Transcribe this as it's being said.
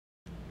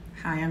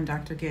Hi, I'm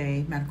Dr.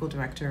 Gueye, Medical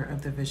Director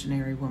of the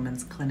Visionary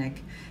Women's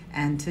Clinic,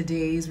 and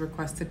today's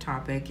requested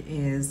topic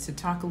is to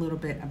talk a little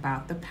bit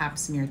about the Pap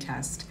smear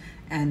test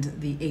and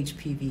the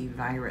HPV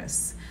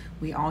virus.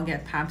 We all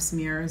get Pap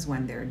smears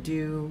when they're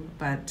due,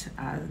 but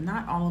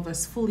not all of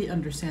us fully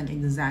understand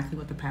exactly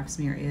what the Pap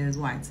smear is,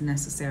 why it's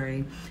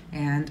necessary,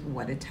 and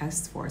what it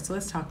tests for. So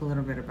let's talk a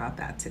little bit about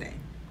that today.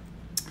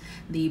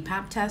 The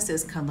Pap test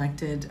is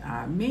collected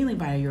mainly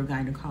by your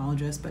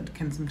gynecologist, but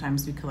can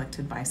sometimes be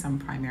collected by some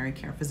primary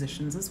care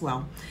physicians as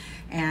well.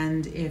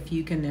 And if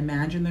you can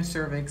imagine the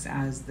cervix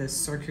as this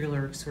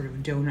circular sort of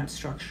donut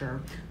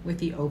structure with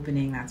the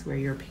opening, that's where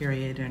your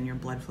period and your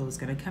blood flow is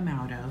going to come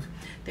out of.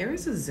 There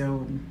is a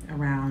zone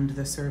around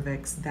the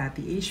cervix that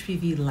the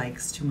HPV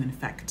likes to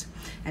infect.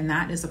 And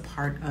that is a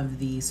part of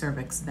the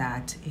cervix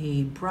that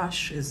a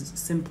brush is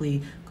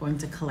simply going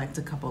to collect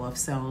a couple of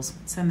cells,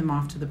 send them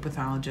off to the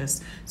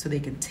pathologist so they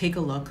can take a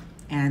look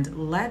and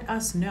let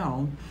us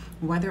know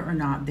whether or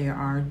not there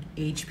are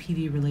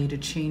HPV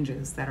related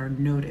changes that are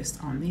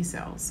noticed on these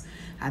cells.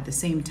 At the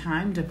same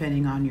time,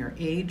 depending on your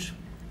age,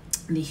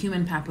 the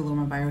human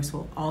papillomavirus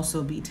will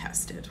also be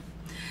tested.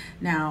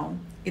 Now,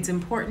 it's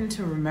important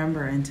to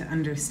remember and to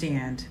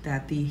understand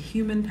that the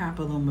human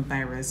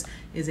papillomavirus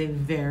is a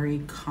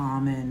very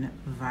common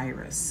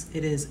virus.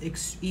 It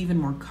is even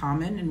more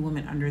common in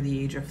women under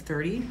the age of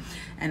 30,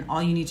 and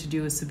all you need to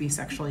do is to be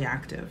sexually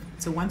active.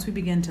 So once we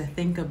begin to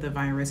think of the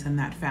virus in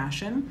that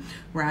fashion,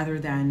 rather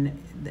than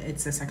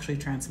it's a sexually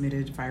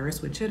transmitted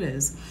virus, which it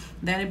is,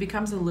 then it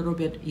becomes a little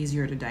bit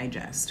easier to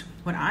digest.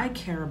 What I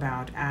care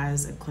about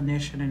as a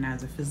clinician and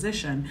as a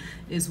physician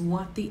is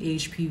what the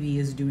HPV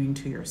is doing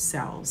to your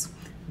cells.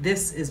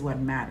 This is what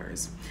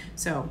matters.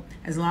 So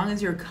as long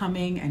as you're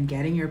coming and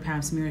getting your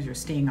Pap smears, you're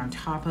staying on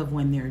top of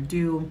when they're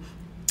due,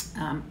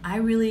 I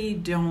really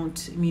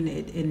don't,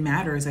 it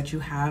matters that you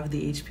have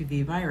the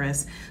HPV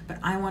virus, but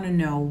I want to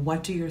know,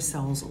 what do your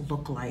cells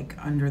look like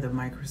under the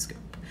microscope?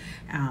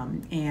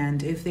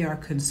 And if there are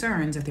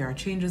concerns, if there are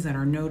changes that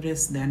are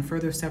noticed, then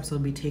further steps will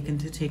be taken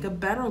to take a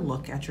better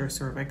look at your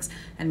cervix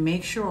and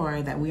make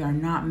sure that we are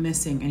not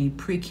missing any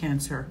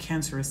precancer or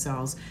cancerous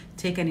cells,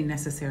 take any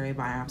necessary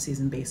biopsies,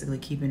 and basically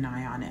keep an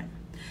eye on it.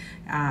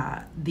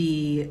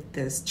 The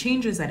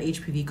changes that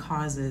HPV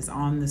causes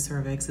on the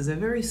cervix is a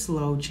very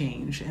slow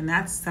change, and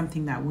that's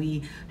something that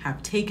we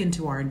have taken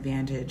to our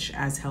advantage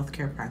as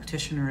healthcare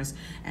practitioners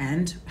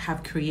and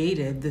have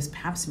created this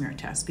Pap smear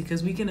test,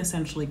 because we can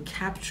essentially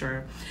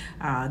capture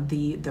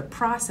the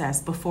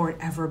process before it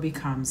ever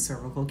becomes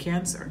cervical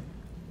cancer.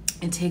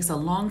 It takes a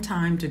long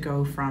time to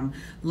go from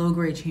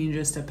low-grade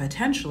changes to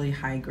potentially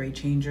high-grade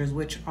changes,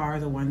 which are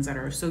the ones that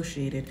are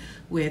associated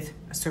with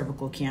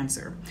cervical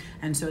cancer.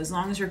 And so as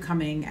long as you're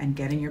coming and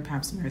getting your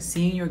Pap smear,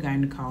 seeing your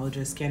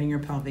gynecologist, getting your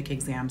pelvic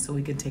exam so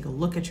we can take a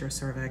look at your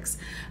cervix,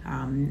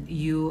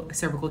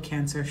 cervical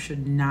cancer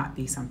should not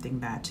be something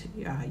that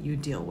you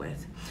deal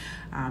with.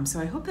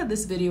 So I hope that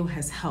this video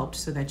has helped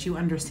so that you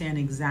understand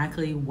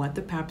exactly what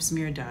the Pap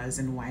smear does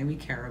and why we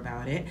care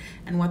about it,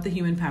 and what the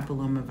human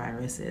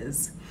papillomavirus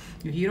is.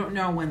 If you don't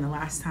know when the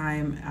last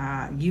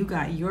time you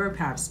got your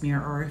Pap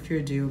smear, or if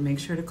you're due, make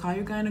sure to call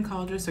your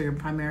gynecologist or your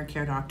primary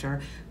care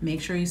doctor.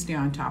 Make sure you stay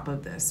on top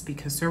of this,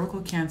 because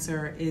cervical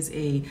cancer is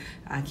a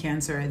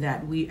cancer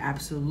that we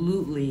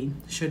absolutely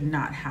should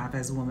not have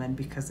as women,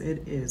 because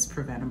it is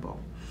preventable.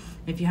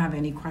 If you have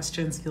any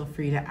questions, feel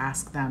free to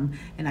ask them,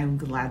 and I will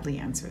gladly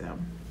answer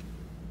them.